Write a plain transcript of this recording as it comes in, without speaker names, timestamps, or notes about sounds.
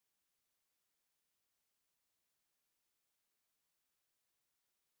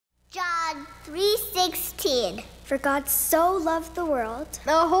John 3:16. For God so loved the world,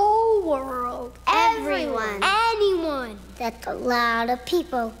 The whole world. everyone, Anyone. that a lot of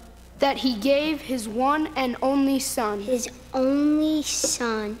people, that he gave his one and only Son, his only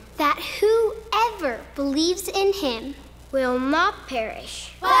Son, That whoever believes in him will not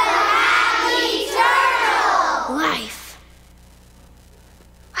perish, but have eternal life.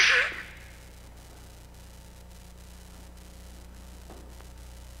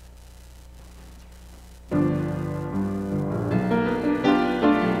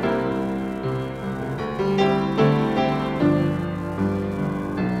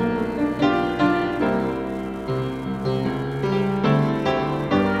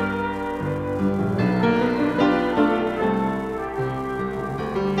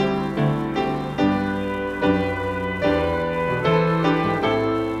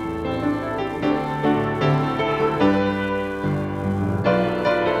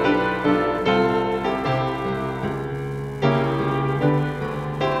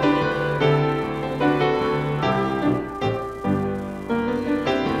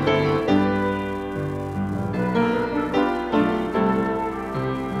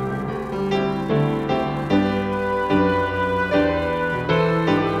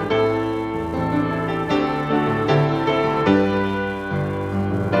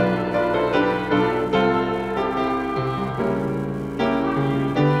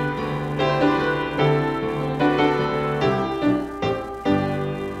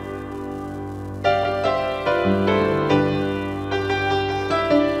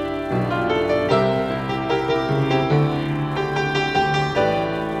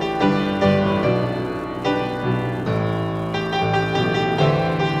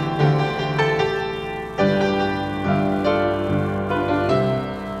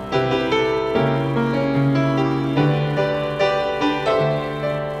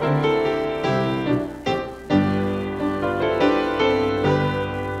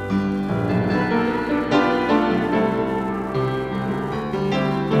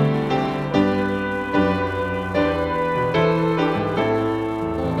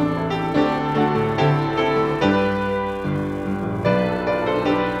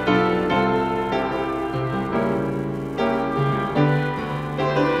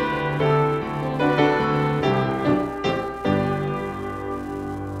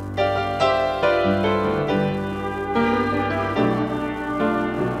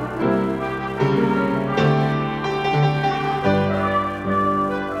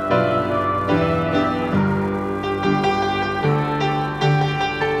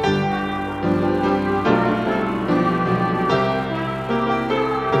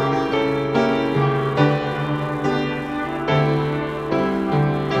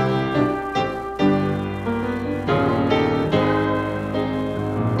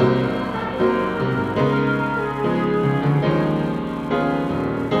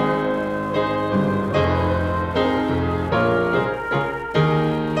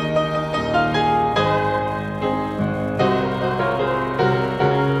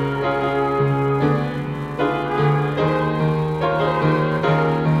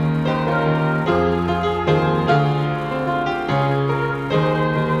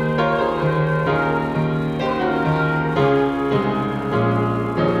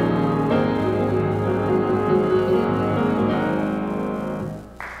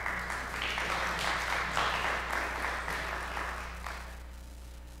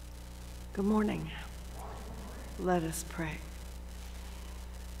 Good morning. Let us pray.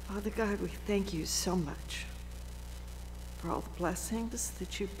 Father God, we thank you so much for all the blessings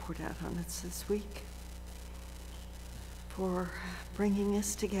that you've poured out on us this week, for bringing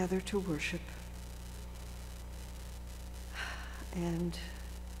us together to worship. And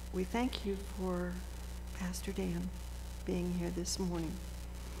we thank you for Pastor Dan being here this morning.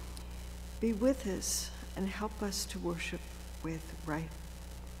 Be with us and help us to worship with right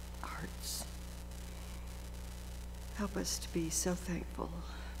hearts. Help us to be so thankful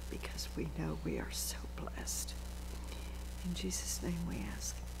because we know we are so blessed. In Jesus' name we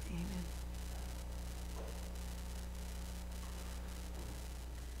ask, amen.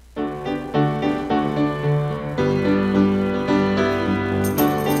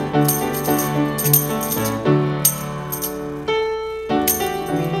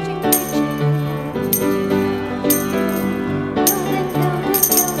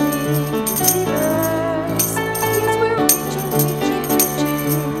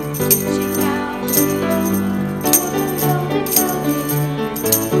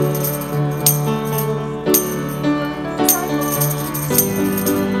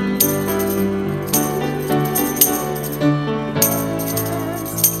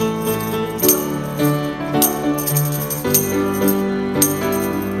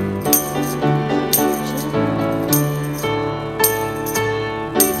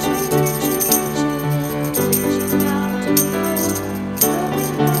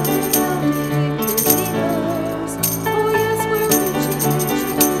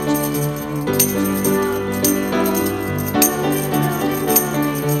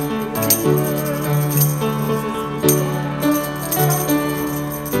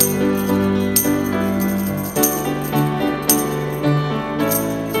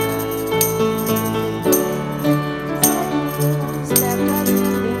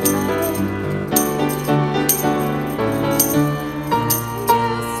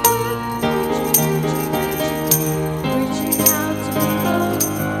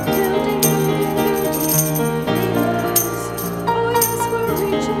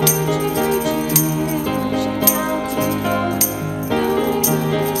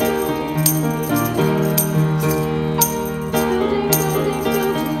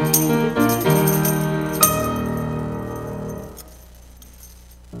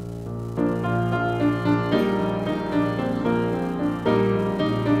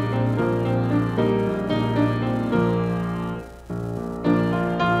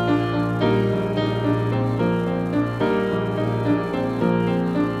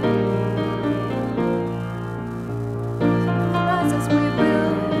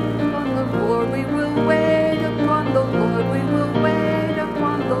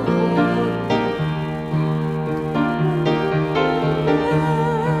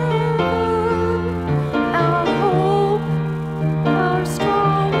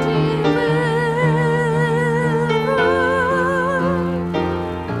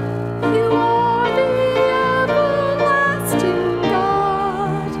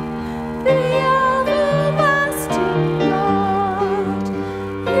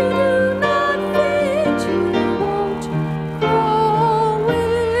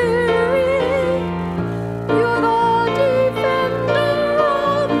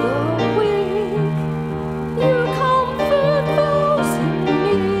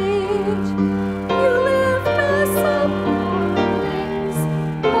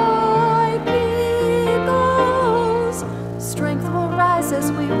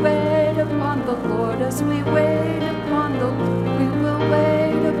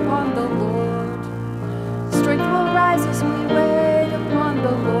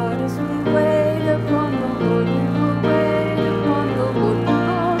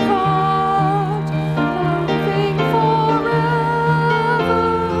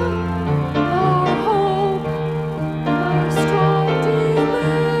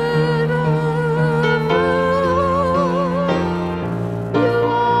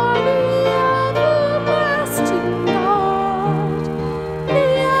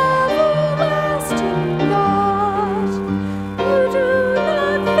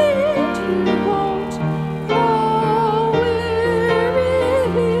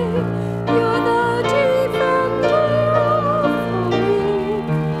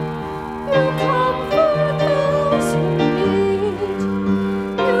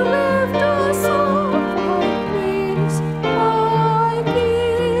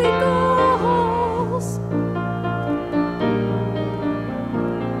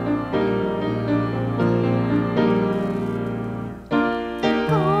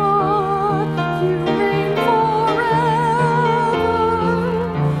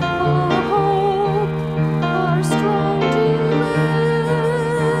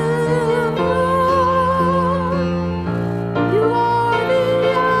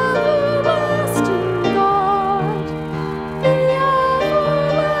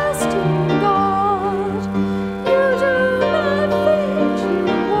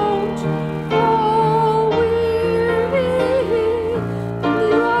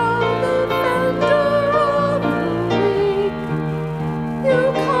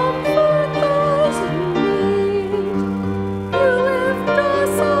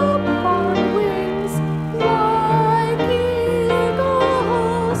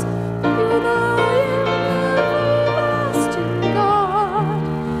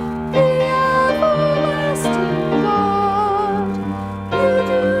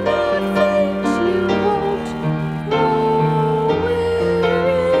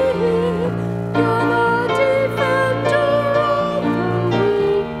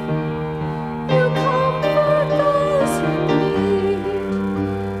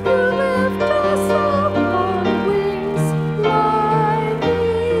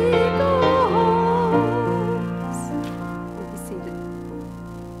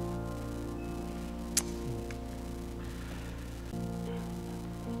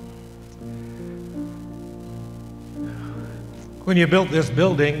 When you built this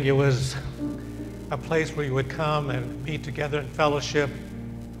building, it was a place where you would come and meet together in fellowship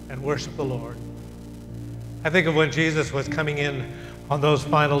and worship the Lord. I think of when Jesus was coming in on those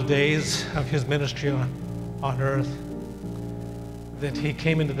final days of his ministry on earth, that he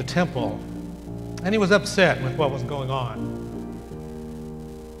came into the temple and he was upset with what was going on.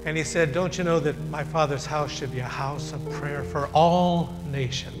 And he said, don't you know that my Father's house should be a house of prayer for all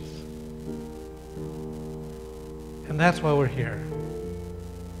nations? And that's why we're here,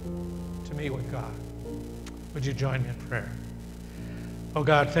 to meet with God. Would you join me in prayer? Oh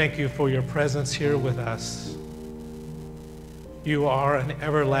God, thank you for your presence here with us. You are an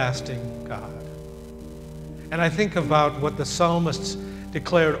everlasting God. And I think about what the psalmist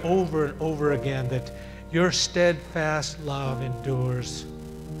declared over and over again, that your steadfast love endures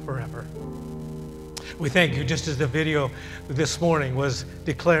forever. We thank you, just as the video this morning was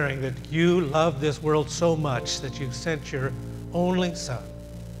declaring, that you love this world so much that you sent your only Son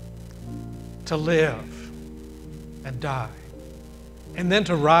to live and die, and then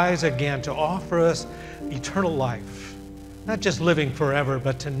to rise again to offer us eternal life, not just living forever,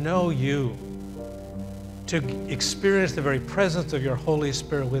 but to know you, to experience the very presence of your Holy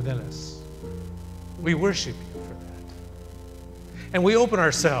Spirit within us. We worship you for that. And we open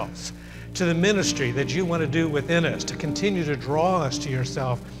ourselves to the ministry that you want to do within us, to continue to draw us to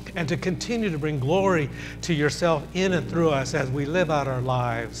yourself and to continue to bring glory to yourself in and through us as we live out our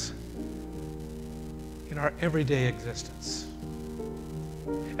lives in our everyday existence.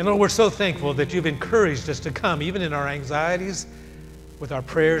 And Lord, we're so thankful that you've encouraged us to come, even in our anxieties, with our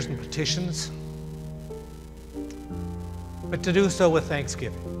prayers and petitions, but to do so with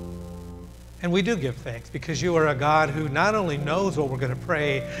thanksgiving. And we do give thanks because you are a God who not only knows what we're going to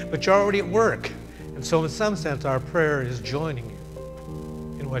pray, but you're already at work. And so in some sense, our prayer is joining you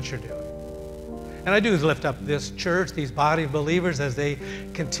in what you're doing. And I do lift up this church, these body of believers, as they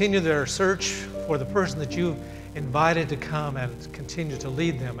continue their search for the person that you've invited to come and continue to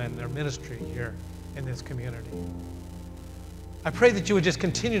lead them in their ministry here in this community. I pray that you would just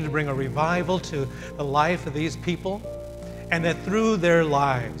continue to bring a revival to the life of these people, and that through their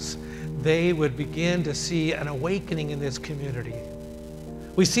lives, they would begin to see an awakening in this community.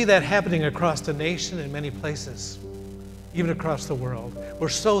 We see that happening across the nation in many places, even across the world. We're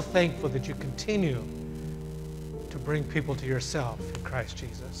so thankful that you continue to bring people to yourself in Christ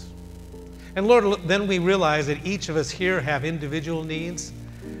Jesus. And Lord, then we realize that each of us here have individual needs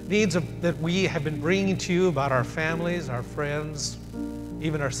that we have been bringing to you about our families, our friends,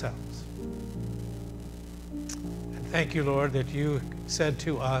 even ourselves. And thank you, Lord, that you said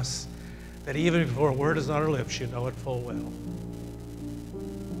to us that even before a word is on our lips, you know it full well.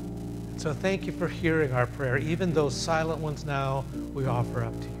 And so thank you for hearing our prayer. Even those silent ones now, we offer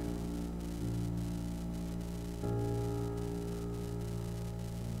up to you.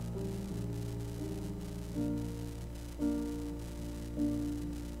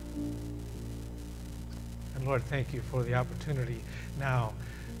 And Lord, thank you for the opportunity now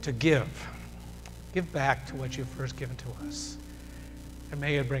to give back to what you've first given to us. And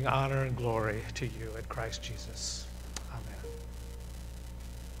may it bring honor and glory to you at Christ Jesus.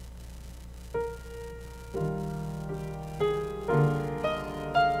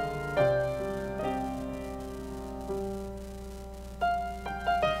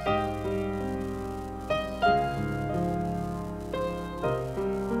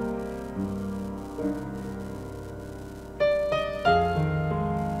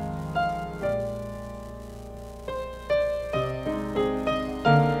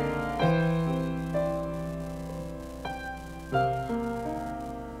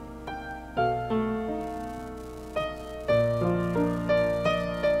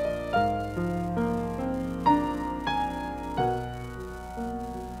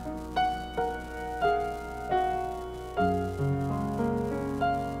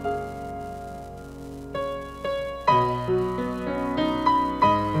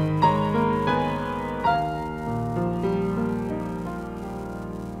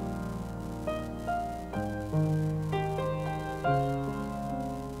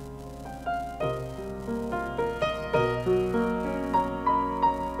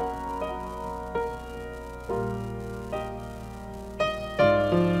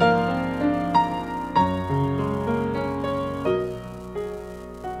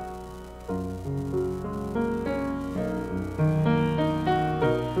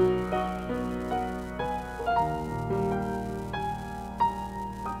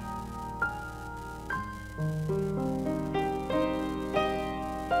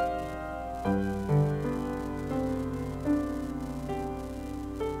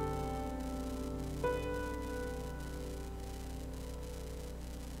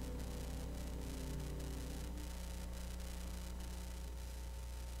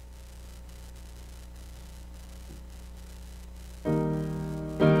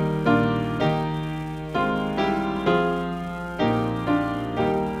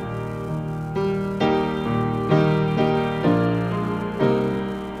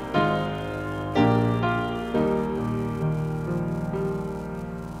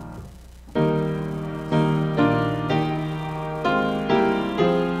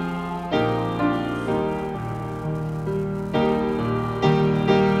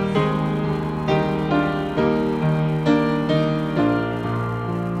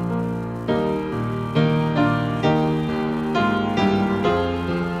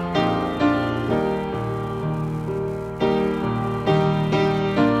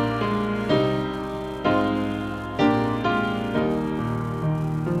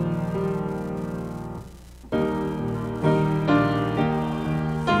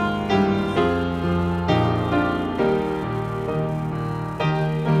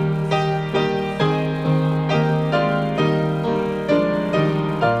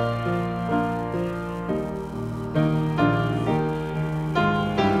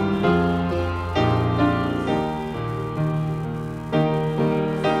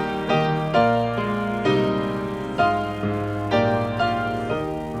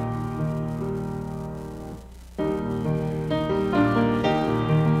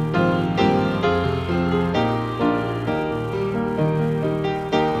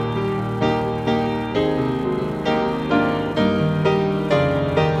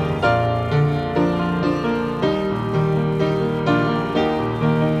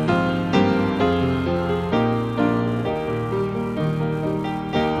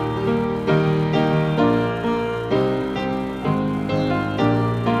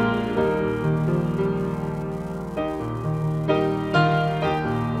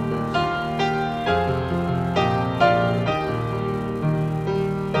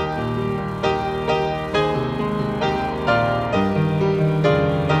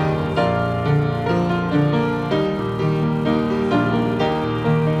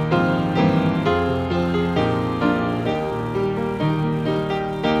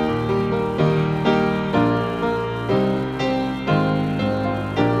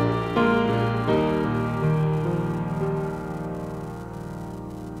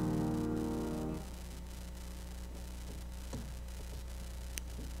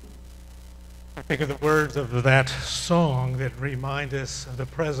 I think of the words of that song that remind us of the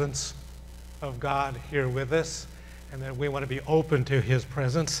presence of God here with us, and that we want to be open to his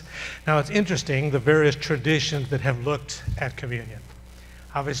presence. Now, it's interesting, the various traditions that have looked at communion.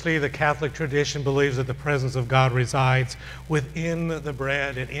 Obviously, the Catholic tradition believes that the presence of God resides within the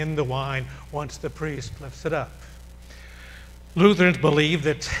bread and in the wine once the priest lifts it up. Lutherans believe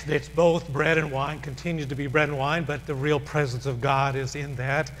that it's both bread and wine, continues to be bread and wine, but the real presence of God is in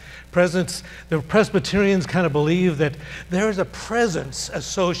that presence. The Presbyterians kind of believe that there is a presence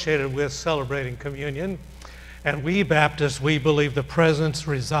associated with celebrating communion. And we Baptists, we believe the presence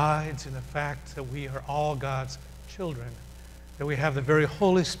resides in the fact that we are all God's children, that we have the very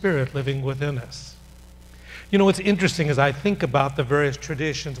Holy Spirit living within us. You know, what's interesting as I think about the various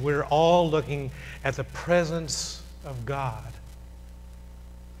traditions, we're all looking at the presence of God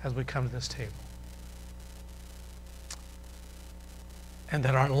as we come to this table. And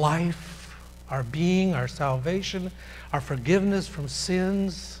that our life, our being, our salvation, our forgiveness from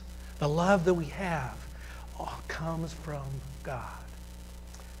sins, the love that we have, all comes from God.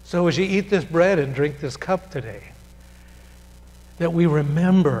 So as you eat this bread and drink this cup today, that we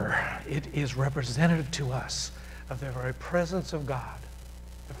remember it is representative to us of the very presence of God,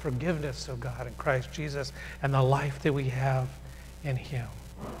 the forgiveness of God in Christ Jesus, and the life that we have in him.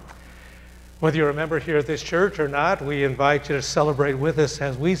 Whether you're a member here at this church or not, we invite you to celebrate with us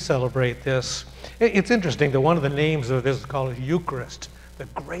as we celebrate this. It's interesting that one of the names of this is called Eucharist, the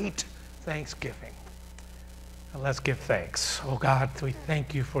Great Thanksgiving. And let's give thanks. Oh God, we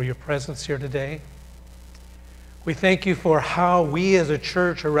thank you for your presence here today. We thank you for how we as a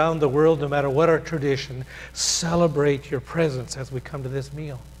church around the world, no matter what our tradition, celebrate your presence as we come to this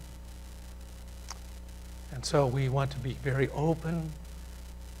meal. And so we want to be very open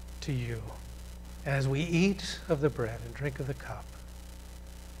to you. As we eat of the bread and drink of the cup,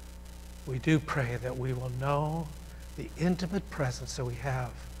 we do pray that we will know the intimate presence that we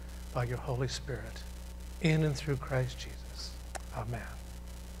have by your Holy Spirit in and through Christ Jesus. Amen.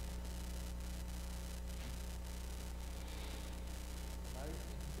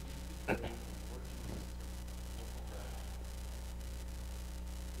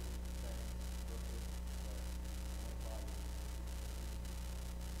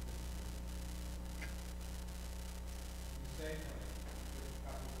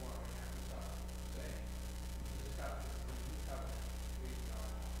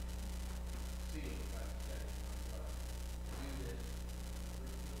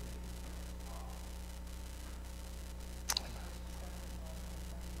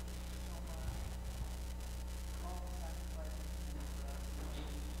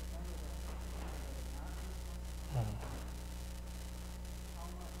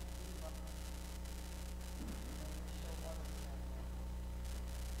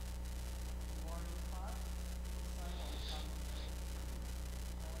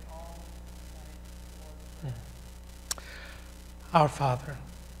 Our Father,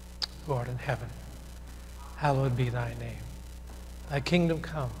 who art in heaven, hallowed be thy name. Thy kingdom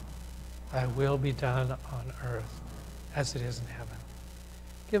come, thy will be done on earth as it is in heaven.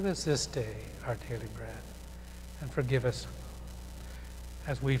 Give us this day our daily bread, and forgive us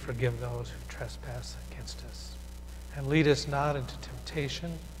as we forgive those who trespass against us. And lead us not into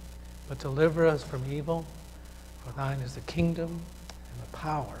temptation, but deliver us from evil. For thine is the kingdom, and the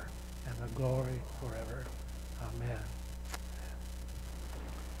power, and the glory forever. Amen.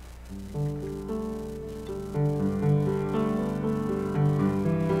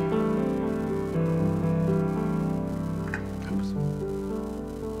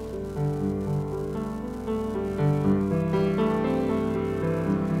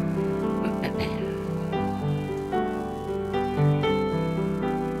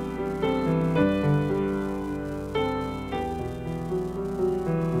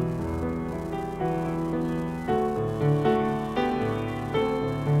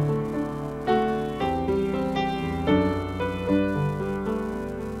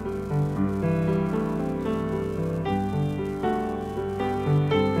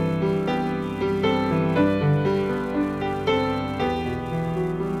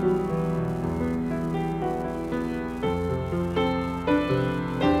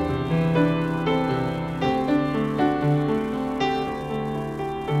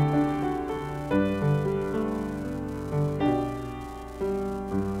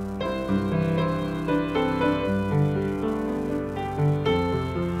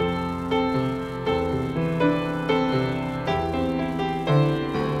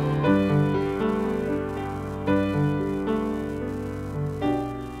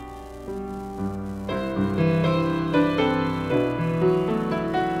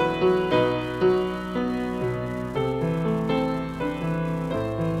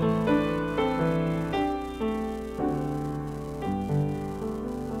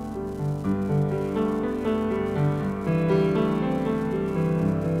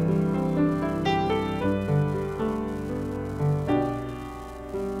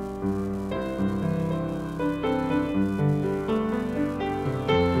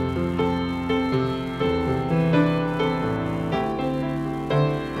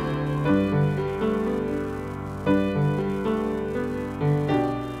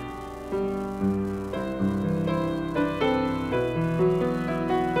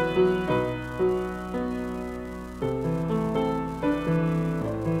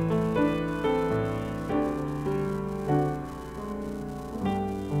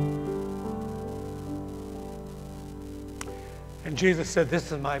 Jesus said,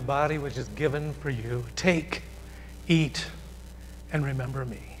 "This is my body which is given for you. Take, eat, and remember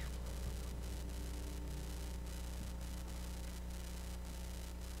me."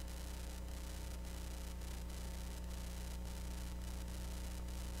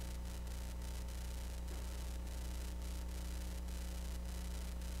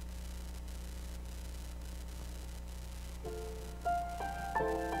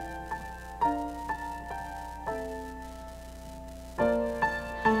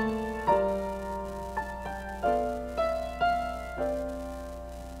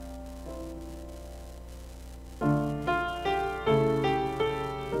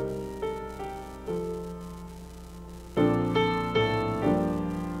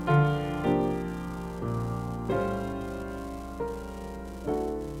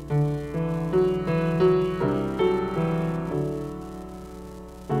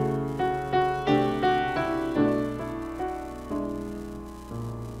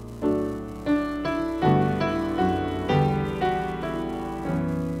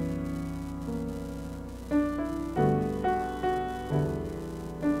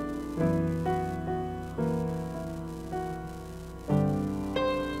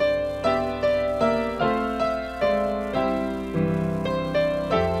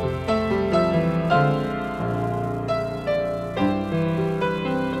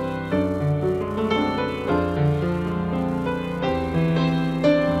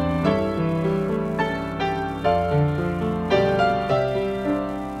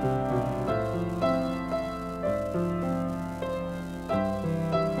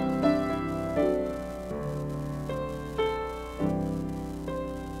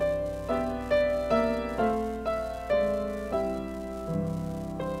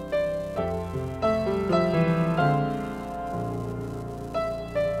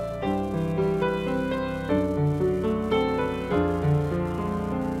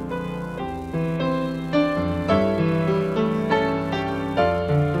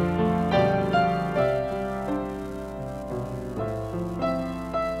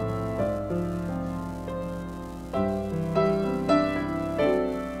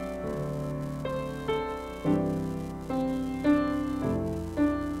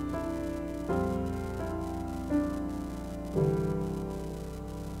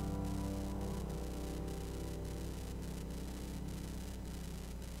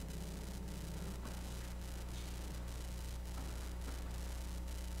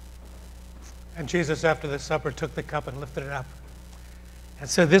 And Jesus, after the supper, took the cup and lifted it up and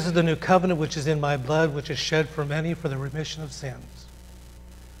said, "This is the new covenant which is in my blood, which is shed for many for the remission of sins.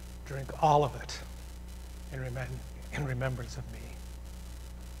 Drink all of it in remembrance of me."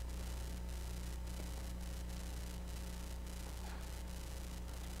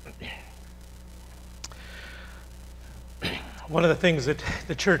 One of the things that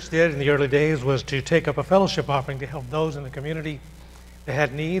the church did in the early days was to take up a fellowship offering to help those in the community that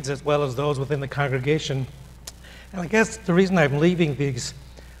had needs, as well as those within the congregation. And I guess the reason I'm leaving these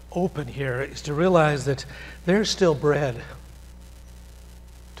open here is to realize that there's still bread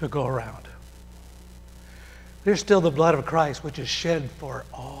to go around. There's still the blood of Christ, which is shed for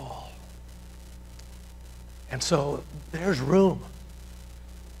all. And so there's room.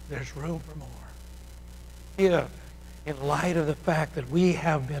 There's room for more. Yeah, in light of the fact that we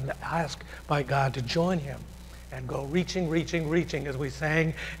have been asked by God to join him and go reaching, reaching, reaching, as we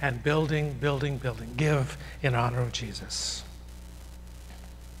sang, and building, building, building. Give in honor of Jesus.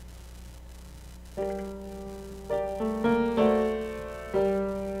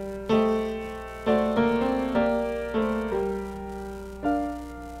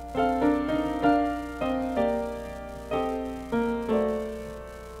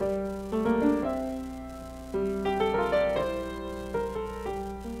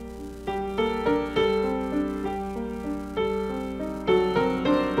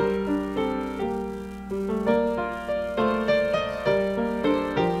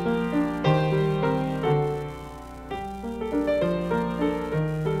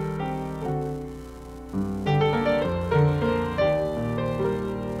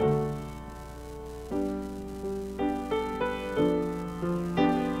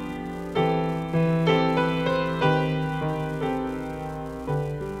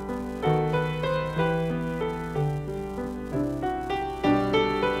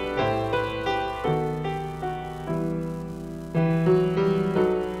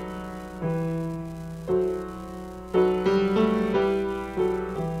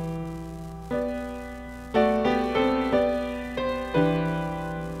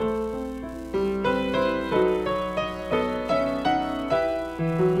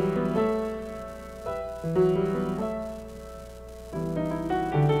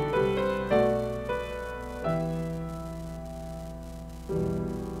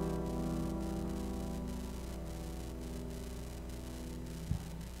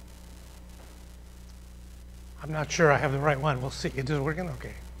 I'm not sure I have the right one. We'll see. Is it working?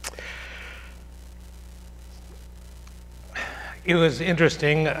 Okay. It was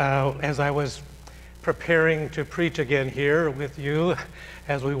interesting as I was preparing to preach again here with you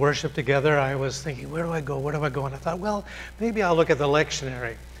as we worship together. I was thinking, where do I go? Where do I go? And I thought, well, maybe I'll look at the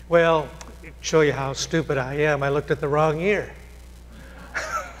lectionary. Well, show you how stupid I am. I looked at the wrong year.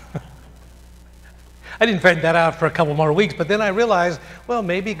 I didn't find that out for a couple more weeks, but then I realized, well,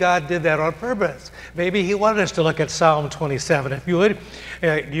 maybe God did that on purpose. Maybe he wanted us to look at Psalm 27. If you would,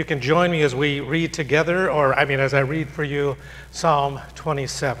 you can join me as we read together, or as I read for you Psalm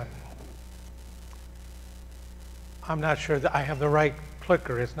 27. I'm not sure that I have the right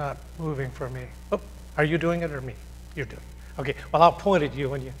clicker. It's not moving for me. Oh, are you doing it or me? You're doing it. Okay, well, I'll point at you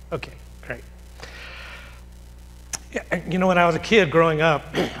when you, okay, great. Yeah, you know, when I was a kid growing up,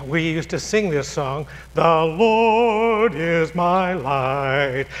 we used to sing this song, "The Lord is my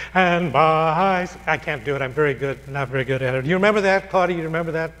light and my..." I can't do it. I'm not very good at it. Do you remember that, Claudia? You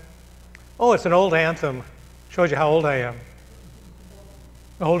remember that? Oh, it's an old anthem. Shows you how old I am.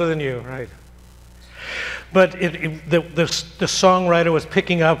 Older than you, right? But the songwriter was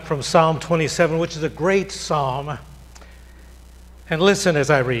picking up from Psalm 27, which is a great psalm. And listen as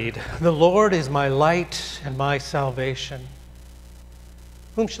I read. "The Lord is my light and my salvation.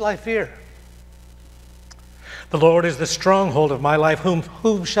 Whom shall I fear? The Lord is the stronghold of my life.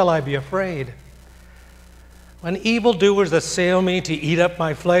 Whom shall I be afraid? When evildoers assail me to eat up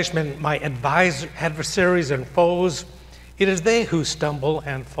my flesh, my adversaries and foes, it is they who stumble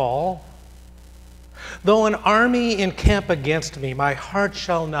and fall. Though an army encamp against me, my heart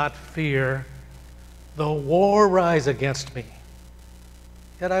shall not fear. Though war rise against me,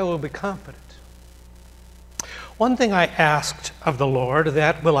 yet I will be confident. One thing I asked of the Lord,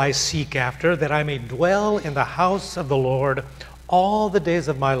 that will I seek after, that I may dwell in the house of the Lord all the days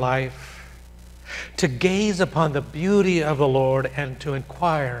of my life, to gaze upon the beauty of the Lord and to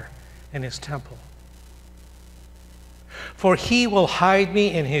inquire in his temple. For he will hide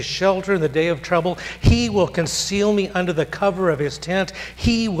me in his shelter in the day of trouble. He will conceal me under the cover of his tent.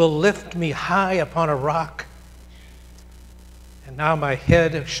 He will lift me high upon a rock. And now my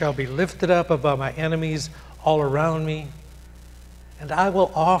head shall be lifted up above my enemies all around me. And I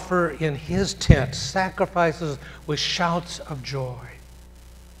will offer in his tent sacrifices with shouts of joy.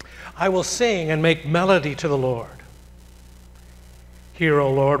 I will sing and make melody to the Lord. Hear,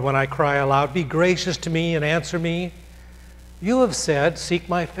 O Lord, when I cry aloud. Be gracious to me and answer me. You have said, seek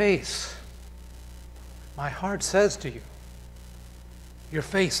my face. My heart says to you, your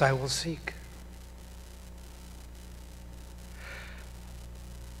face I will seek.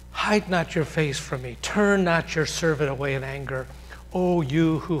 Hide not your face from me. Turn not your servant away in anger. O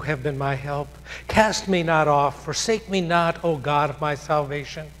you who have been my help, cast me not off. Forsake me not, O God of my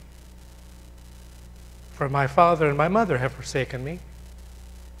salvation. For my father and my mother have forsaken me,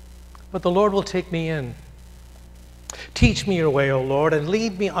 but the Lord will take me in. Teach me your way, O Lord, and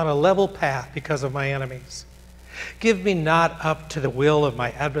lead me on a level path because of my enemies. Give me not up to the will of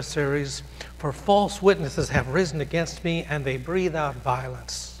my adversaries, for false witnesses have risen against me, and they breathe out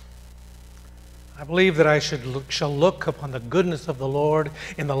violence. I believe that I shall look upon the goodness of the Lord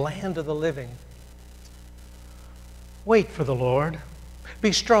in the land of the living. Wait for the Lord.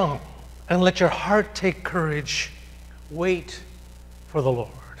 Be strong, and let your heart take courage. Wait for the Lord.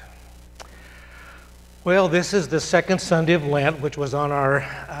 Well, this is the second Sunday of Lent, which was on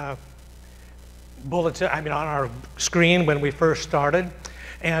our bulletin, on our screen when we first started.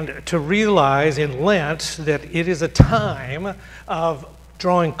 And to realize in Lent that it is a time of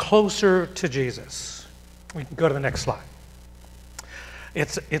drawing closer to Jesus. We can go to the next slide.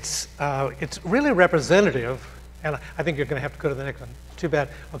 It's really representative, and I think you're going to have to go to the next one. Too bad.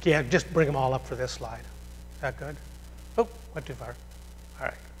 Okay, yeah, just bring them all up for this slide. Is that good? Oh, went too far. All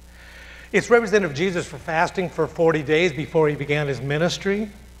right. It's representative of Jesus for fasting for 40 days before he began his ministry.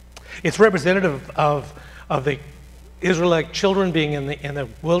 It's representative of the Israelite children being in the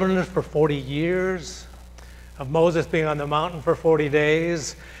wilderness for 40 years, of Moses being on the mountain for 40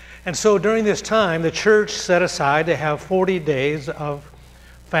 days. And so during this time, the church set aside to have 40 days of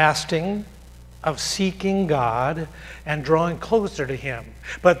fasting, of seeking God and drawing closer to him.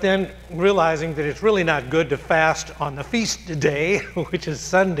 But then realizing that it's really not good to fast on the feast day, which is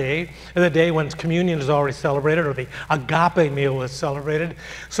Sunday, the day when communion is already celebrated or the agape meal is celebrated.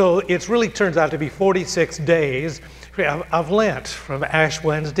 So it really turns out to be 46 days of Lent, from Ash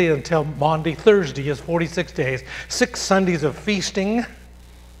Wednesday until Maundy Thursday is 46 days. 6 Sundays of feasting,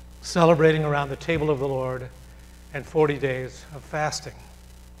 celebrating around the table of the Lord, and 40 days of fasting.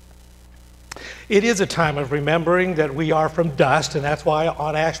 It is a time of remembering that we are from dust, and that's why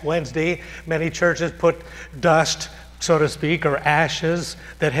on Ash Wednesday, many churches put dust, so to speak, or ashes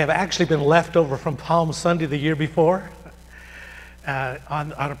that have actually been left over from Palm Sunday the year before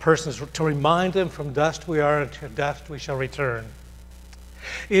on a person to remind them from dust we are and to dust we shall return.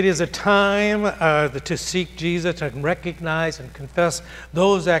 It is a time to seek Jesus and recognize and confess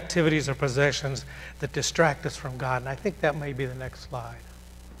those activities or possessions that distract us from God. And I think that may be the next slide.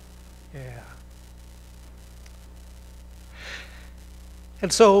 Yeah.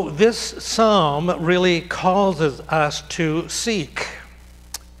 And so this psalm really causes us to seek.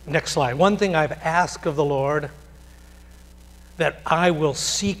 Next slide. One thing I've asked of the Lord that I will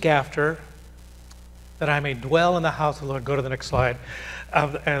seek after, that I may dwell in the house of the Lord. Go to the next slide.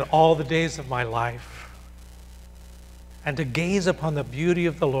 And all the days of my life, and to gaze upon the beauty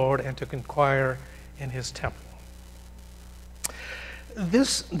of the Lord and to inquire in his temple.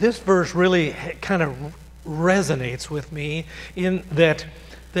 This verse really kind of resonates with me in that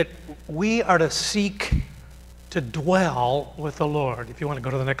we are to seek to dwell with the Lord. If you want to go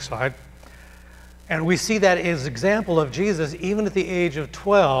to the next slide. And we see that as an example of Jesus, even at the age of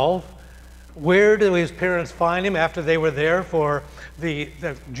 12. Where do his parents find him after they were there for the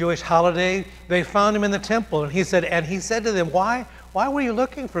Jewish holiday? They found him in the temple, and he said to them, why were you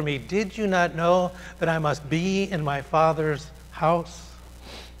looking for me? Did you not know that I must be in my Father's house?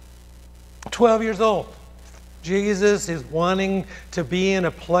 12 years old. Jesus is wanting to be in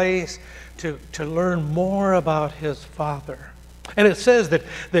a place to learn more about his Father. And it says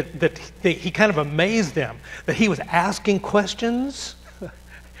that he kind of amazed them, that he was asking questions.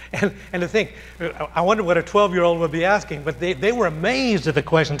 And to think, I wonder what a 12-year-old would be asking, but they were amazed at the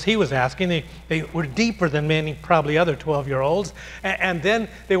questions he was asking. They were deeper than many probably other 12-year-olds. And then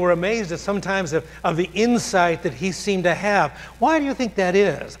they were amazed at sometimes of the insight that he seemed to have. Why do you think that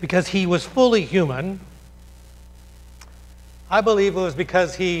is? Because he was fully human. I believe it was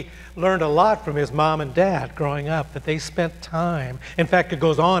because he learned a lot from his mom and dad growing up, that they spent time. In fact, it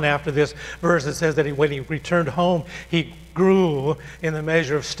goes on after this verse. It says that when he returned home, he grew in the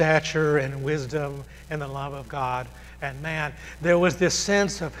measure of stature and wisdom and the love of God. And man, there was this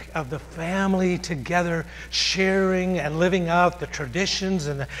sense of the family together sharing and living out the traditions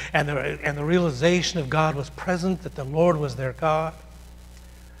and the realization of God was present, that the Lord was their God.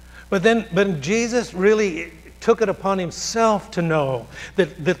 But Jesus really took it upon himself to know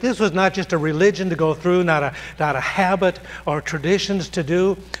that this was not just a religion to go through, not a habit or traditions to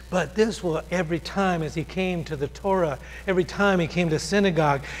do, but this was every time as he came to the Torah, every time he came to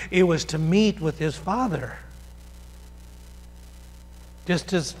synagogue, it was to meet with his Father,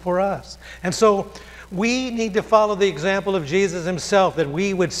 just as for us. And so we need to follow the example of Jesus himself, that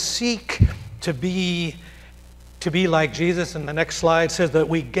we would seek to be like Jesus. And the next slide says that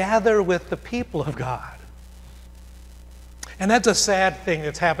we gather with the people of God. And that's a sad thing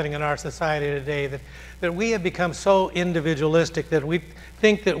that's happening in our society today, that we have become so individualistic that we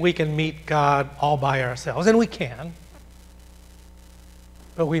think that we can meet God all by ourselves. And we can.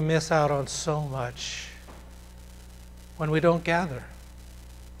 But we miss out on so much when we don't gather.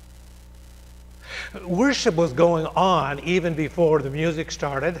 Worship was going on even before the music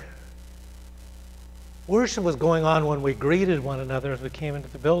started. Worship was going on when we greeted one another as we came into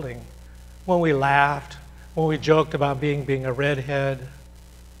the building, when we laughed, when we joked about being a redhead.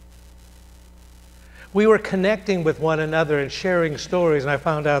 We were connecting with one another and sharing stories. And I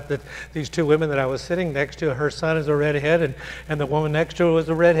found out that these two women that I was sitting next to, her son is a redhead, and the woman next to her was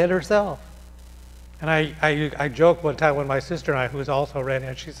a redhead herself. And I joked one time with my sister and I, who is also a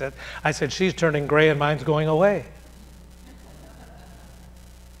redhead, I said, she's turning gray and mine's going away.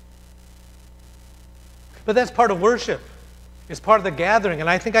 But that's part of worship. It's part of the gathering. And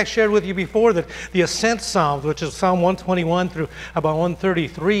I think I shared with you before that the Ascent Psalms, which is Psalm 121 through about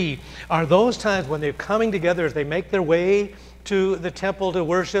 133, are those times when they're coming together as they make their way to the temple to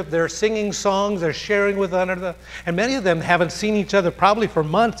worship. They're singing songs, they're sharing with one another. And many of them haven't seen each other probably for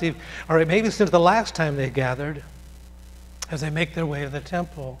months, or maybe since the last time they gathered, as they make their way to the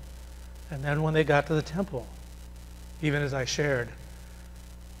temple. And then when they got to the temple, even as I shared,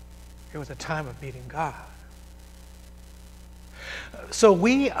 it was a time of meeting God. So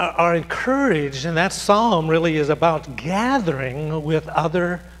we are encouraged, and that psalm really is about gathering with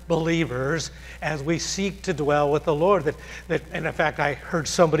other believers as we seek to dwell with the Lord. And in fact, I heard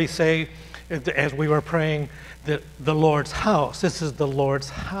somebody say, as we were praying, that the Lord's house, this is the Lord's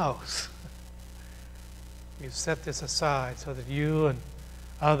house. We've set this aside so that you and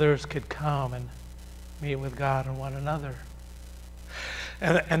others could come and meet with God and one another.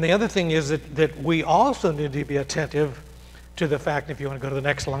 And the other thing is that we also need to be attentive to the fact, if you want to go to the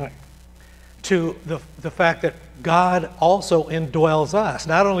next line, to the fact that God also indwells us.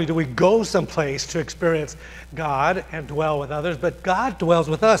 Not only do we go someplace to experience God and dwell with others, but God dwells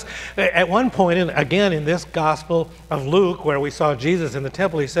with us. At one point, again in this Gospel of Luke, where we saw Jesus in the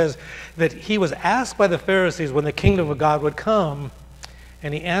temple, he says that he was asked by the Pharisees when the kingdom of God would come,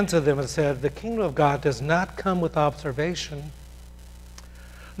 and he answered them and said, "The kingdom of God does not come with observation,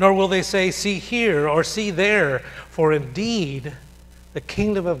 nor will they say, 'See here,' or 'See there,' for indeed the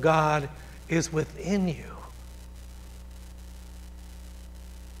kingdom of God is within you."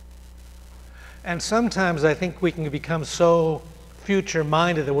 And sometimes I think we can become so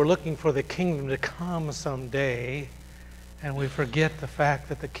future-minded that we're looking for the kingdom to come someday, and we forget the fact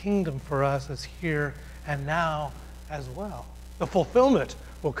that the kingdom for us is here and now as well. The fulfillment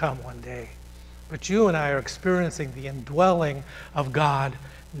will come one day. But you and I are experiencing the indwelling of God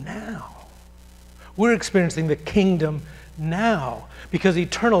now. We're experiencing the kingdom now, because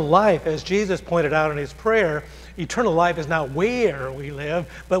eternal life, as Jesus pointed out in his prayer, eternal life is not where we live,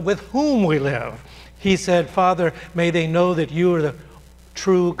 but with whom we live. He said, "Father, may they know that you are the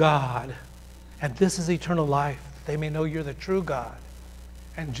true God." And this is eternal life. They may know you're the true God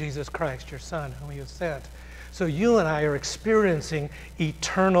and Jesus Christ, your Son, whom you sent. So you and I are experiencing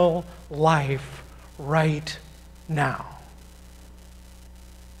eternal life right now.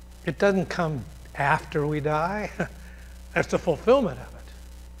 It doesn't come after we die. That's the fulfillment of it.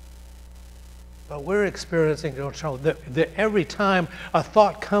 But we're experiencing eternal. Every time a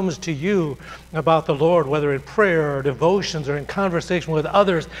thought comes to you about the Lord, whether in prayer or devotions or in conversation with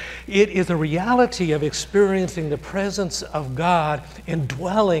others, it is a reality of experiencing the presence of God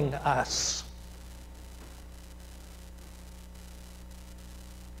indwelling us.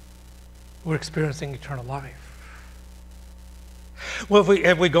 We're experiencing eternal life. Well,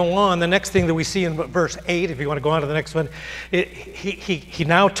 if we go on, the next thing that we see in verse 8, if you want to go on to the next one, he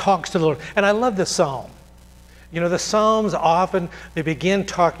now talks to the Lord. And I love this psalm. You know, the Psalms often, they begin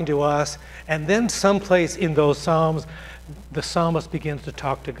talking to us, and then someplace in those Psalms, the psalmist begins to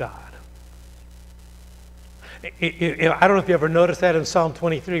talk to God. I don't know if you ever noticed that in Psalm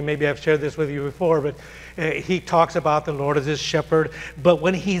 23. Maybe I've shared this with you before, but he talks about the Lord as his shepherd. But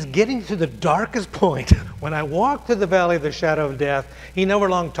when he's getting to the darkest point, when I walk through the valley of the shadow of death, he never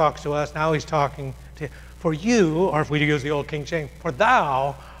long talks to us. Now he's talking to, for you, or if we use the old King James, for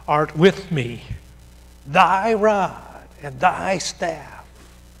thou art with me. Thy rod and thy staff,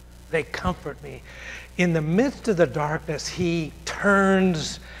 they comfort me. In the midst of the darkness, he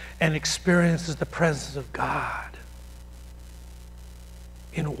turns and experiences the presence of God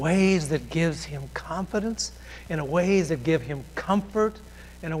in ways that gives him confidence, in ways that give him comfort,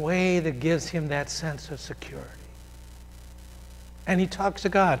 in a way that gives him that sense of security. And he talks to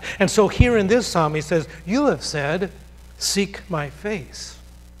God. And so here in this psalm he says, "You have said, 'Seek my face.'"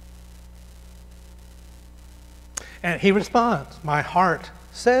 And he responds, "My heart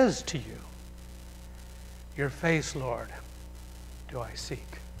says to you, 'Your face, Lord, do I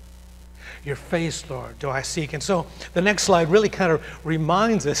seek.'" Your face, Lord, do I seek. And so the next slide really kind of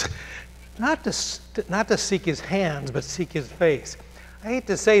reminds us not to seek his hands, but seek his face. I hate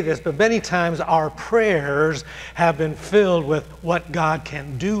to say this, but many times our prayers have been filled with what God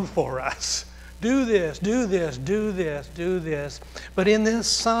can do for us. Do this, do this, do this, do this. But in this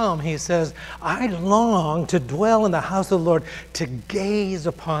psalm, he says, "I long to dwell in the house of the Lord, to gaze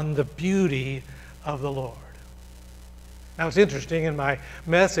upon the beauty of the Lord." Now, it's interesting, in my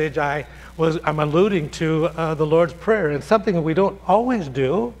message, I'm alluding to the Lord's Prayer. And something that we don't always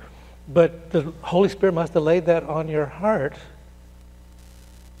do, but the Holy Spirit must have laid that on your heart.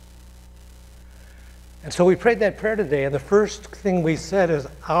 And so we prayed that prayer today, and the first thing we said is,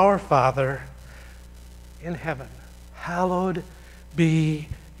 "Our Father in heaven, hallowed be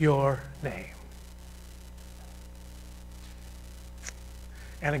your name."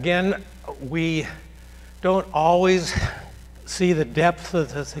 And again, we don't always see the depth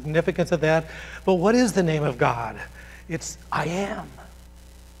of the significance of that. But what is the name of God? It's I am.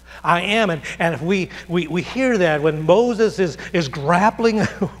 I am. And if we hear that when Moses is grappling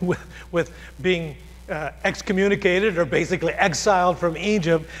with being excommunicated or basically exiled from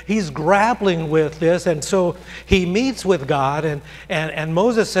Egypt, he's grappling with this. And so he meets with God, and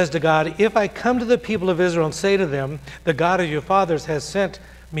Moses says to God, "If I come to the people of Israel and say to them, 'The God of your fathers has sent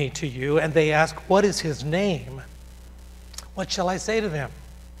me to you,' and they ask, 'What is his name?' what shall I say to them?"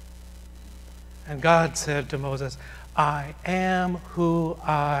 And God said to Moses, "I am who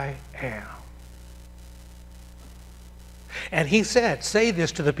I am." And he said, "Say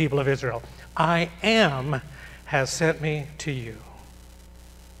this to the people of Israel, 'I am has sent me to you.'"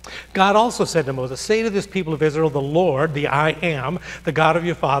 God also said to Moses, say to this people of Israel, the Lord, the I am, the God of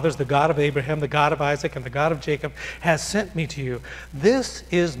your fathers, the God of Abraham, the God of Isaac, and the God of Jacob, has sent me to you. This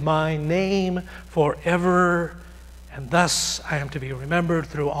is my name forever, and thus I am to be remembered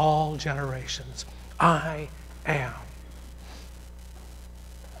through all generations. I am.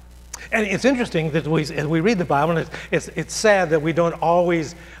 And it's interesting that as we read the Bible, and it's sad that we don't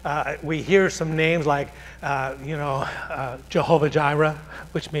always, we hear some names like, Jehovah Jireh,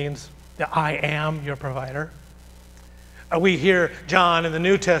 which means that I am your provider. We hear John in the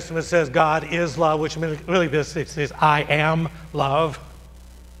New Testament says God is love, which really it says I am love.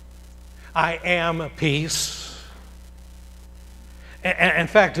 I am peace. And in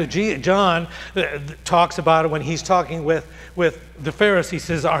fact, John talks about it when he's talking with the Pharisees. He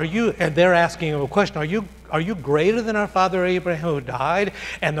says, "Are you?" And they're asking him a question. Are you greater than our father Abraham who died,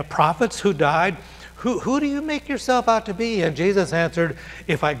 and the prophets who died? Who do you make yourself out to be? And Jesus answered,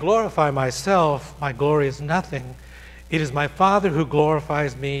 "If I glorify myself, my glory is nothing. It is my Father who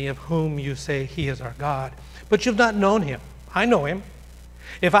glorifies me, of whom you say he is our God. But you've not known him. I know him.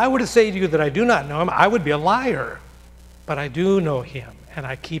 If I were to say to you that I do not know him, I would be a liar. But I do know him, and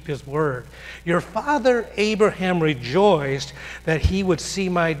I keep his word. Your father Abraham rejoiced that he would see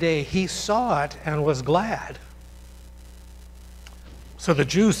my day. He saw it and was glad." So the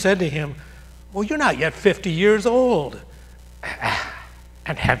Jews said to him, "Well, you're not yet 50 years old.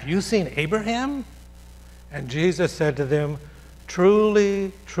 And have you seen Abraham?" And Jesus said to them,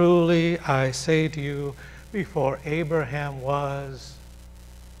 "Truly, truly, I say to you, before Abraham was,"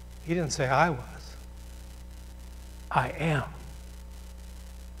 he didn't say I was, I am.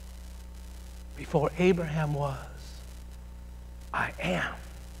 Before Abraham was, I am.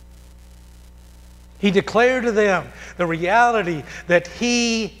 He declared to them the reality that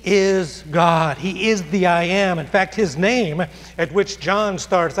he is God. He is the I am. In fact, his name, at which John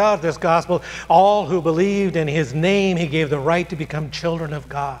starts out this gospel, all who believed in his name, he gave the right to become children of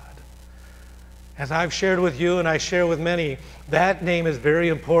God. As I've shared with you and I share with many, that name is very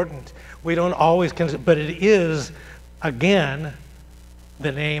important. We don't always consider, but it is, again,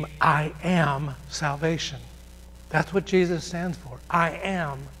 the name I am salvation. That's what Jesus stands for. I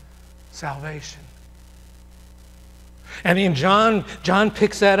am salvation. And in John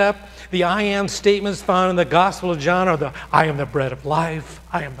picks that up. The I am statements found in the Gospel of John are the I am the bread of life,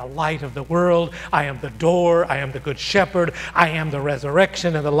 I am the light of the world, I am the door, I am the good shepherd, I am the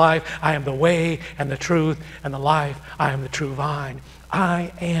resurrection and the life, I am the way and the truth and the life, I am the true vine.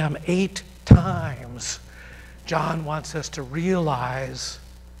 I am 8 times. John wants us to realize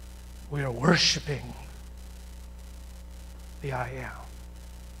we are worshiping the I am.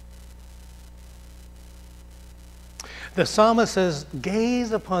 The psalmist says,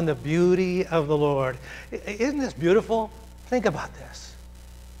 gaze upon the beauty of the Lord. Isn't this beautiful? Think about this.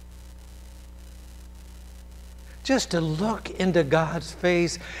 Just to look into God's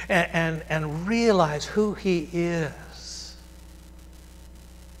face and realize who he is.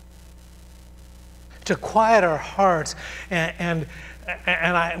 To quiet our hearts. And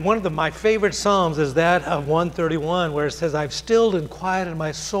one of my favorite psalms is that of 131, where it says, I've stilled and quieted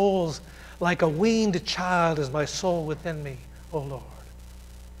my souls. Like a weaned child is my soul within me, O Lord.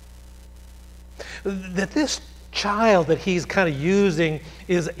 That this child that he's kind of using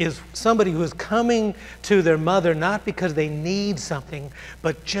is somebody who is coming to their mother not because they need something,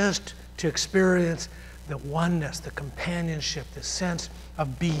 but just to experience the oneness, the companionship, the sense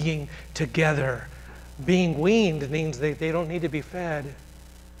of being together. Being weaned means they don't need to be fed.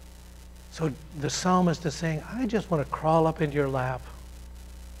 So the psalmist is saying, I just want to crawl up into your lap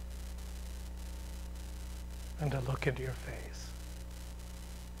and to look into your face.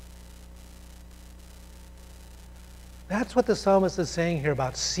 That's what the psalmist is saying here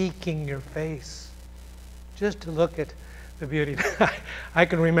about seeking your face. Just to look at the beauty. I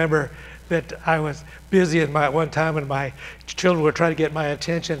can remember that I was busy at one time and my children were trying to get my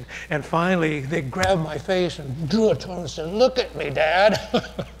attention, and finally they grabbed my face and drew it toward me and said, look at me, Dad.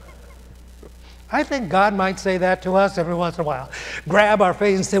 I think God might say that to us every once in a while. Grab our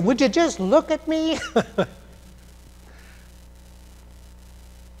face and say, would you just look at me?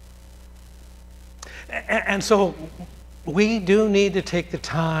 And so we do need to take the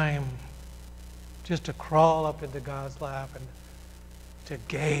time just to crawl up into God's lap and to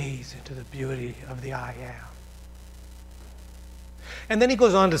gaze into the beauty of the I am. And then he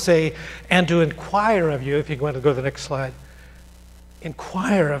goes on to say, and to inquire of you, if you want to go to the next slide,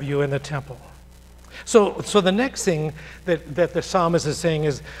 inquire of you in the temple. So the next thing that the psalmist is saying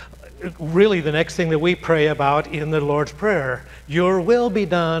is really the next thing that we pray about in the Lord's Prayer. Your will be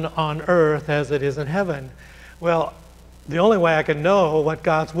done on earth as it is in heaven. Well, the only way I can know what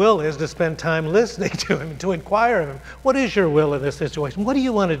God's will is to spend time listening to him, to inquire of him. What is your will in this situation? What do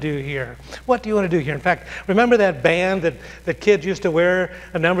you want to do here? What do you want to do here? In fact, remember that band that kids used to wear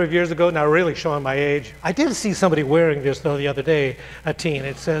a number of years ago? Now, really showing my age. I did see somebody wearing this, though, the other day, a teen.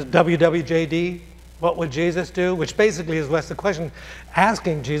 It says WWJD, what would Jesus do? Which basically is what's the question,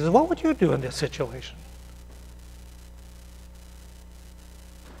 asking Jesus, what would you do in this situation?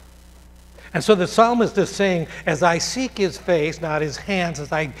 And so the psalmist is saying, as I seek his face, not his hands,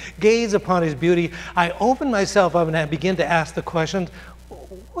 as I gaze upon his beauty, I open myself up and I begin to ask the question,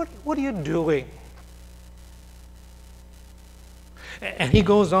 what are you doing? And he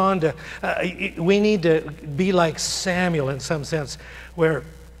goes on to, we need to be like Samuel in some sense, where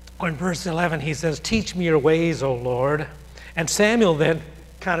in verse 11 he says, teach me your ways, O Lord. And Samuel then,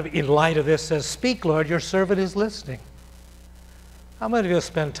 kind of in light of this, says, speak, Lord, your servant is listening. How many of you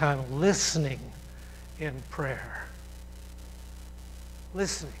spend time listening in prayer?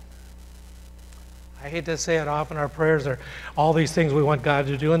 Listening. I hate to say it often, our prayers are all these things we want God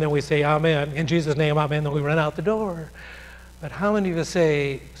to do, and then we say, amen, in Jesus' name, amen, and then we run out the door. But how many of you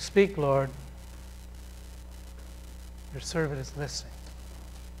say, speak, Lord, your servant is listening?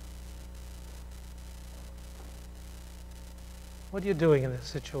 What are you doing in this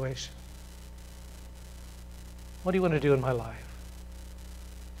situation? What do you want to do in my life?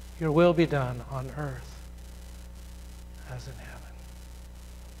 Your will be done on earth as in heaven.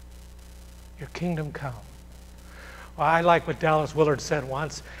 Your kingdom come. Well, I like what Dallas Willard said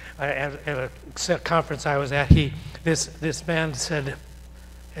once at a conference I was at. This man said,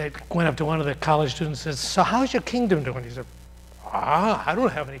 went up to one of the college students and said, so how's your kingdom doing? He said, I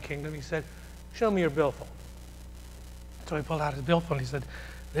don't have any kingdom. He said, show me your billfold. So he pulled out his billfold and he said,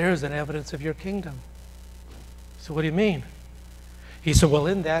 there's an evidence of your kingdom. So what do you mean? He said, well,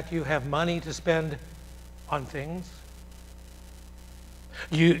 in that you have money to spend on things.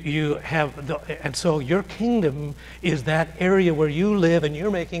 You have, and so your kingdom is that area where you live and you're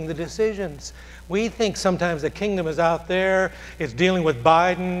making the decisions. We think sometimes the kingdom is out there, it's dealing with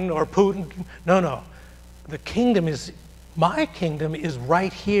Biden or Putin. No. The kingdom is, my kingdom is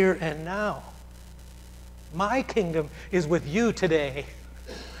right here and now. My kingdom is with you today.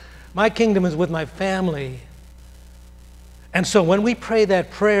 My kingdom is with my family. And so when we pray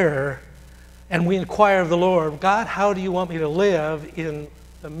that prayer and we inquire of the Lord, God, how do you want me to live in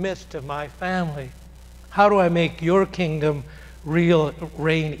the midst of my family? How do I make your kingdom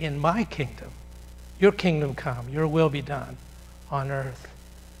reign in my kingdom? Your kingdom come, your will be done on earth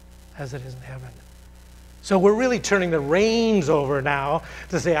as it is in heaven. So we're really turning the reins over now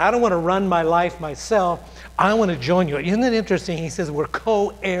to say, I don't want to run my life myself. I want to join you. Isn't it interesting? He says we're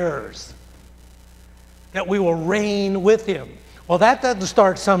co-heirs, that we will reign with him. Well, that doesn't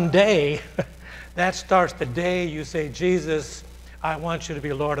start someday. That starts the day you say, Jesus, I want you to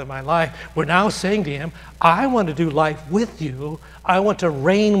be Lord of my life. We're now saying to him, I want to do life with you. I want to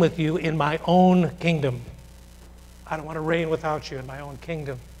reign with you in my own kingdom. I don't want to reign without you in my own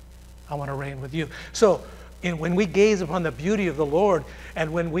kingdom. I want to reign with you. So when we gaze upon the beauty of the Lord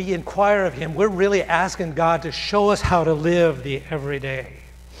and when we inquire of him, we're really asking God to show us how to live the everyday.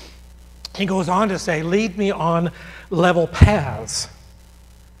 He goes on to say, lead me on level paths.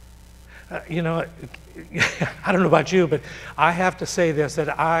 I don't know about you, but I have to say this,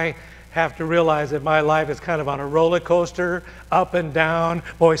 that I have to realize that my life is kind of on a roller coaster, up and down.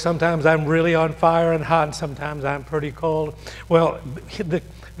 Boy, sometimes I'm really on fire and hot, and sometimes I'm pretty cold. Well,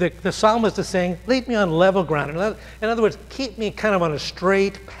 the psalmist is saying, lead me on level ground. In other words, keep me kind of on a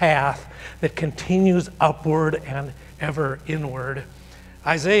straight path that continues upward and ever inward.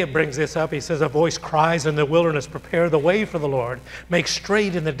 Isaiah brings this up. He says, a voice cries in the wilderness, prepare the way for the Lord. Make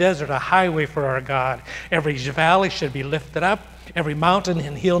straight in the desert a highway for our God. Every valley should be lifted up, every mountain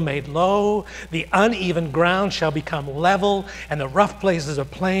and hill made low. The uneven ground shall become level, and the rough places a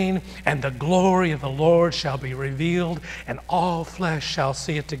plain, and the glory of the Lord shall be revealed, and all flesh shall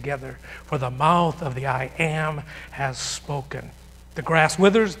see it together. For the mouth of the I Am has spoken. The grass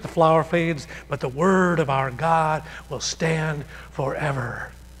withers, the flower fades, but the word of our God will stand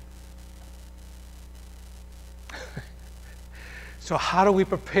forever. So how do we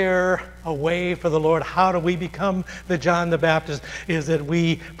prepare a way for the Lord? How do we become the John the Baptist? Is that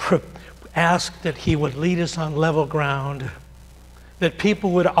we ask that he would lead us on level ground, that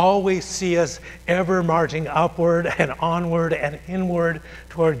people would always see us ever marching upward and onward and inward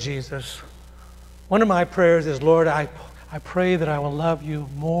toward Jesus. One of my prayers is, Lord, I pray that I will love you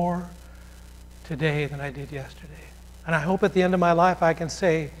more today than I did yesterday. And I hope at the end of my life I can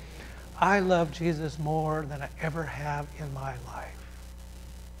say, I love Jesus more than I ever have in my life.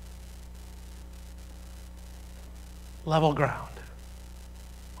 level ground.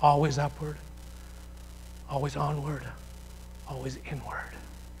 Always upward, always onward, always inward.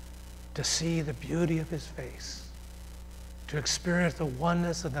 To see the beauty of his face, to experience the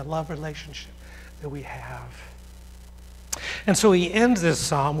oneness and the love relationship that we have. And so he ends this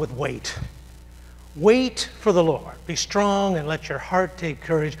psalm with wait. Wait for the Lord. Be strong and let your heart take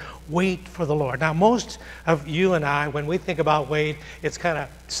courage. Wait for the Lord. Now, most of you and I, when we think about wait, it's kind of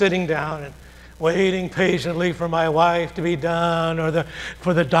sitting down and waiting patiently for my wife to be done or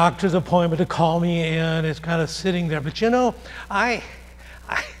for the doctor's appointment to call me in. It's kind of sitting there. But you know,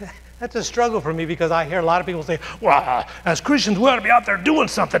 that's a struggle for me because I hear a lot of people say, well, as Christians, we ought to be out there doing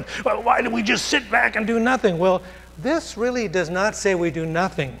something. Well, why do we just sit back and do nothing? Well, this really does not say we do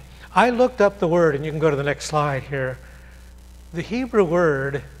nothing. I looked up the word, and you can go to the next slide here. The Hebrew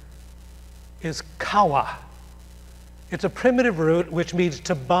word is kawa. It's a primitive root which means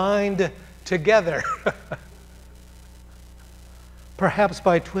to bind together, perhaps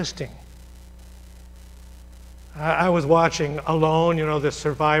by twisting. I was watching Alone, you know, the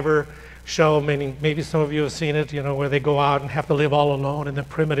Survivor show, meaning maybe some of you have seen it, you know, where they go out and have to live all alone in the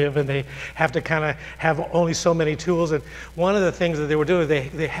primitive, and they have to kind of have only so many tools. And one of the things that they were doing,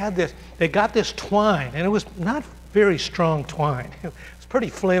 they got this twine, and it was not very strong twine. It was pretty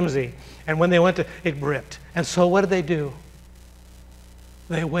flimsy. And when they went to, it ripped. And so what did they do?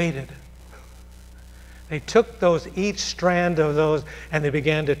 They waited. They took each strand of those, and they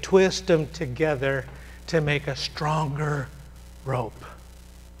began to twist them together to make a stronger rope.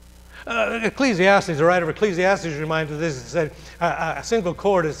 Ecclesiastes, the writer of Ecclesiastes reminds us this. He said, a single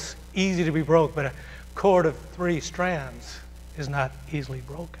cord is easy to be broke, but a cord of 3 strands is not easily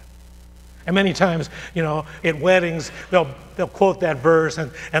broken. And many times, you know, at weddings, they'll quote that verse,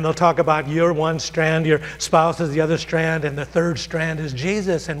 and they'll talk about your one strand, your spouse is the other strand, and the third strand is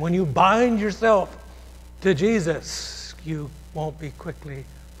Jesus. And when you bind yourself to Jesus, you won't be quickly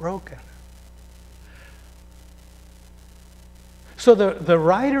broken. So the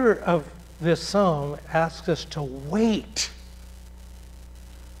writer of this psalm asks us to wait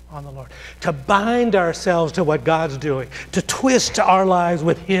on the Lord, to bind ourselves to what God's doing, to twist our lives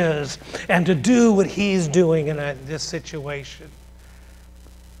with his, and to do what he's doing in this situation.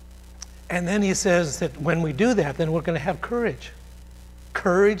 And then he says that when we do that, then we're going to have courage.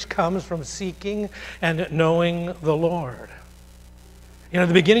 Courage comes from seeking and knowing the Lord. You know, at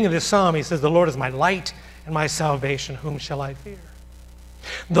the beginning of this psalm, he says, the Lord is my light and my salvation. Whom shall I fear?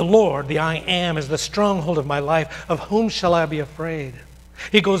 The Lord, the I Am, is the stronghold of my life. Of whom shall I be afraid?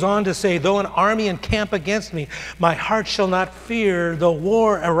 He goes on to say, though an army encamp against me, my heart shall not fear. Though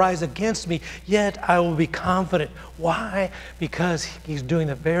war arise against me, yet I will be confident. Why? Because he's doing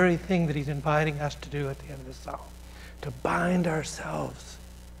the very thing that he's inviting us to do at the end of the psalm. To bind ourselves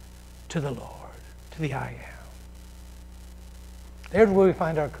to the Lord, to the I Am. There's where we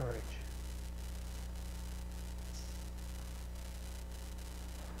find our courage.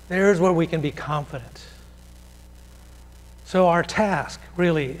 There's where we can be confident. So our task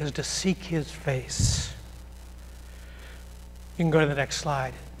really is to seek his face. You can go to the next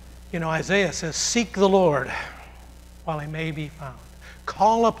slide. You know, Isaiah says, seek the Lord while he may be found.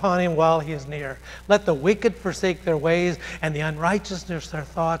 Call upon him while he is near. Let the wicked forsake their ways and the unrighteousness their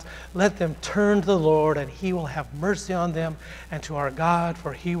thoughts. Let them turn to the Lord, and he will have mercy on them, and to our God,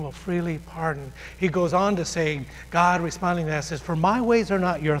 for he will freely pardon. He goes on to say, God responding to that says, for my ways are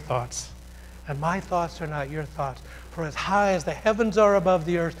not your thoughts, and my thoughts are not your thoughts. For as high as the heavens are above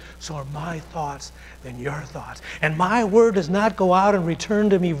the earth, so are my thoughts than your thoughts. And my word does not go out and return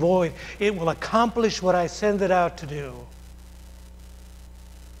to me void. It will accomplish what I send it out to do.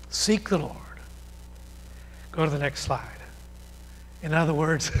 Seek the Lord. Go to the next slide. In other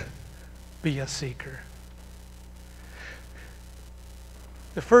words, be a seeker.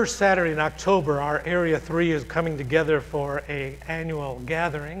 The first Saturday in October, our Area 3 is coming together for an annual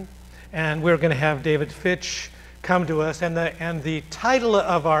gathering, and we're going to have David Fitch come to us, and the title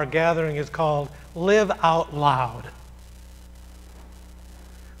of our gathering is called Live Out Loud.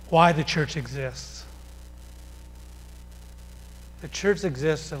 Why the church exists. The church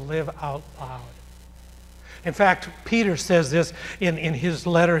exists to live out loud. In fact, Peter says this in his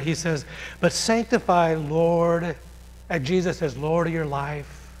letter. He says, but sanctify Lord, Jesus says, Lord of your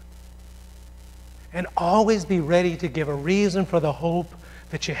life, and always be ready to give a reason for the hope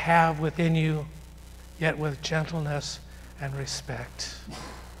that you have within you, yet with gentleness and respect.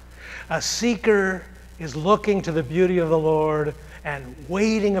 A seeker is looking to the beauty of the Lord and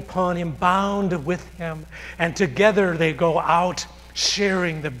waiting upon him, bound with him, and together they go out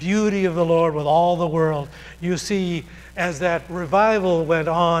sharing the beauty of the Lord with all the world. You see, as that revival went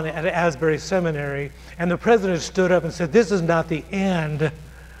on at Asbury Seminary, and the president stood up and said, "This is not the end,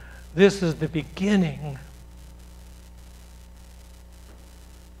 this is the beginning."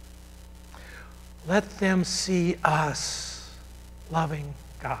 Let them see us loving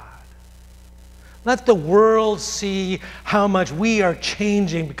God. Let the world see how much we are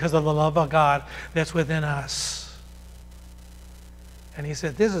changing because of the love of God that's within us. And he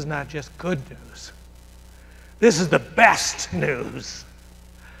said, this is not just good news. This is the best news.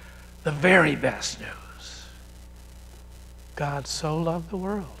 The very best news. God so loved the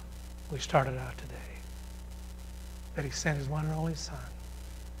world, we started out today, that he sent his one and only Son,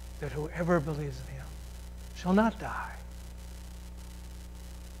 that whoever believes in him shall not die,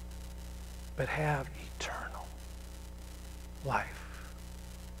 but have eternal life.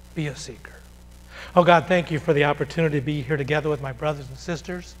 Be a seeker. Oh God, thank you for the opportunity to be here together with my brothers and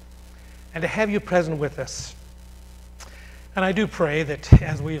sisters and to have you present with us. And I do pray that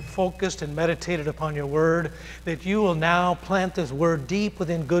as we've focused and meditated upon your word, that you will now plant this word deep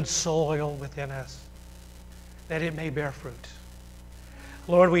within good soil within us, that it may bear fruit.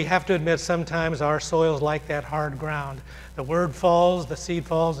 Lord, we have to admit sometimes our soil is like that hard ground. The word falls, the seed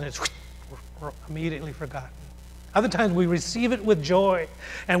falls, and it's immediately forgotten. Other times we receive it with joy,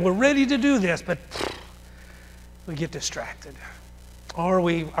 and we're ready to do this, but we get distracted. Or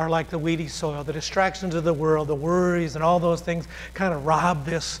we are like the weedy soil. The distractions of the world, the worries, and all those things kind of rob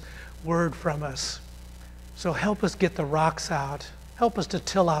this word from us. So help us get the rocks out. Help us to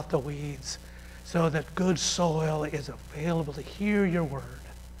till out the weeds so that good soil is available to hear your word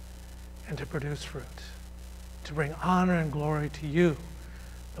and to produce fruit, to bring honor and glory to you,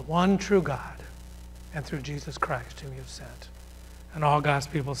 the one true God, and through Jesus Christ whom you've sent. And all God's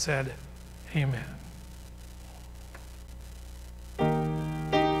people said, amen.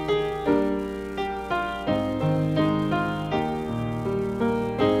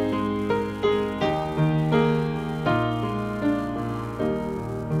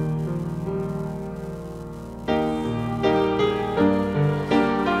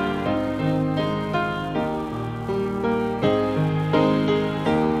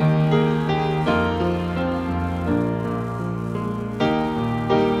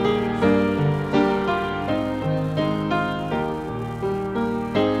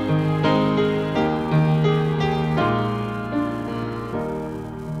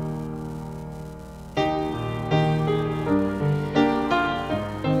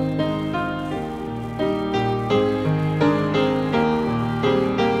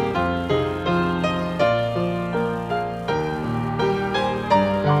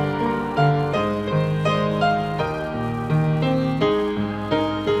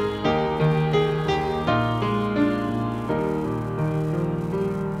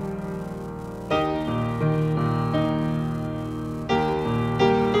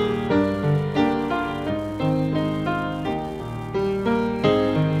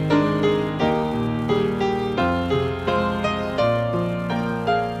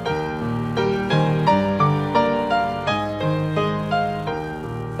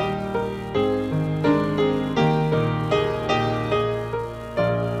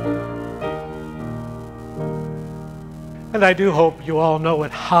 And I do hope you all know what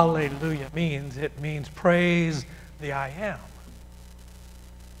hallelujah means. It means praise the I am.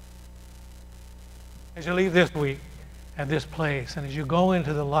 As you leave this week and this place, and as you go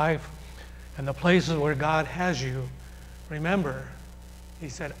into the life and the places where God has you, remember, he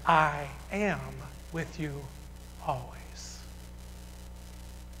said, I am with you always.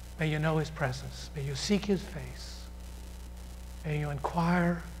 May you know his presence. May you seek his face. May you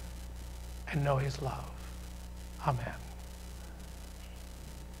inquire and know his love. Amen.